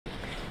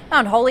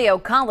Mount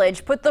Holyoke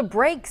College put the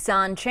brakes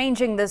on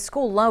changing the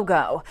school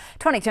logo.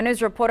 22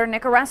 News reporter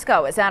Nick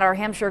Oresco is at our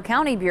Hampshire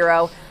County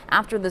Bureau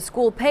after the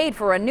school paid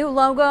for a new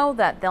logo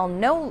that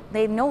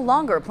they no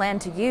longer plan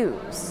to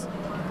use.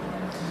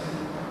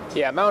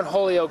 Yeah, Mount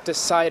Holyoke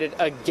decided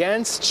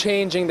against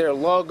changing their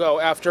logo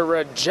after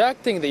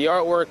rejecting the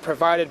artwork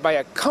provided by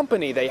a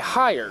company they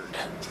hired.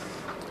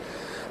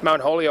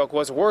 Mount Holyoke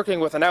was working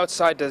with an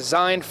outside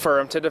design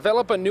firm to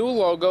develop a new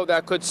logo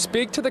that could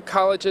speak to the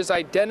college's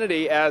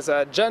identity as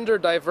a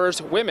gender-diverse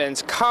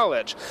women's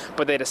college,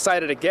 but they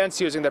decided against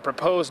using the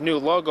proposed new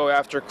logo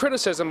after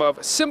criticism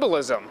of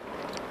symbolism.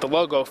 The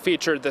logo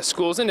featured the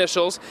school's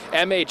initials,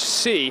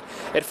 MHC.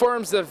 It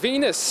forms the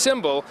Venus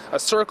symbol, a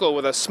circle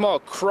with a small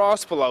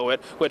cross below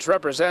it, which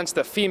represents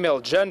the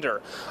female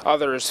gender.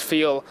 Others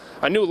feel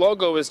a new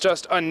logo is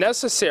just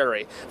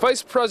unnecessary.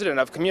 Vice President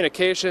of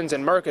Communications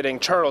and Marketing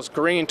Charles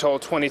Green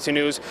told 22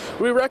 News,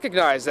 "We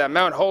recognize that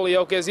Mount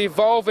Holyoke is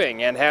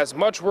evolving and has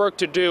much work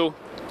to do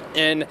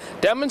in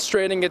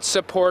demonstrating its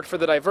support for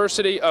the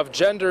diversity of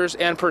genders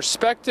and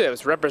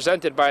perspectives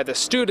represented by the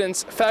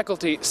students,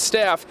 faculty,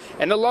 staff,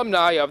 and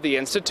alumni of the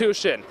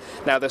institution."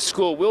 Now the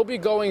school will be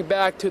going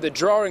back to the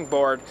drawing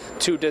board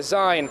to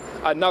design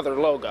another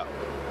logo.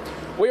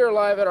 We are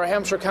live at our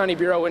Hampshire County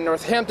Bureau in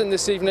Northampton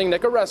this evening.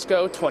 Nick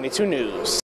Oresco, 22 News.